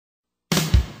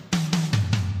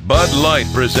Bud Light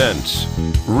presents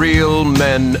Real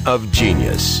Men of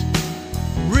Genius.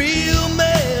 Real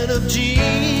men of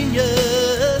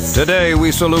genius. Today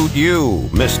we salute you,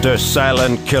 Mr.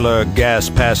 Silent Killer Gas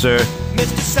Passer.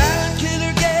 Mr. Silent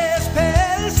Killer Gas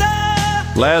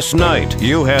Passer. Last night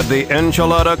you had the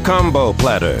enchilada combo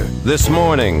platter. This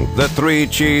morning, the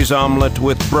 3-cheese omelet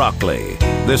with broccoli.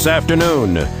 This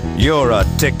afternoon, you're a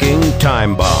ticking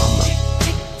time bomb.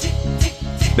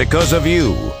 Because of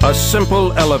you, a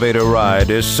simple elevator ride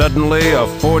is suddenly a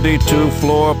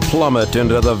 42-floor plummet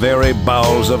into the very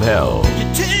bowels of hell.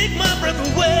 You take my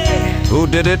breath away. Who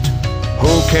did it?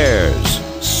 Who cares?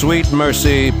 Sweet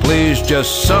mercy, please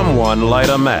just someone light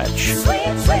a match.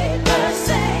 Sweet, sweet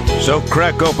mercy. So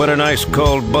crack open an ice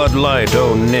cold Bud Light,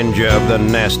 oh ninja of the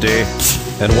nasty.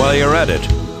 And while you're at it,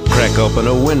 crack open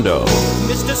a window.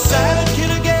 Mr. Silent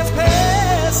Killer Gas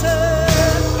Passer.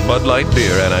 Bud Light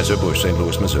Beer, Anheuser-Busch, St.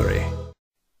 Louis, Missouri.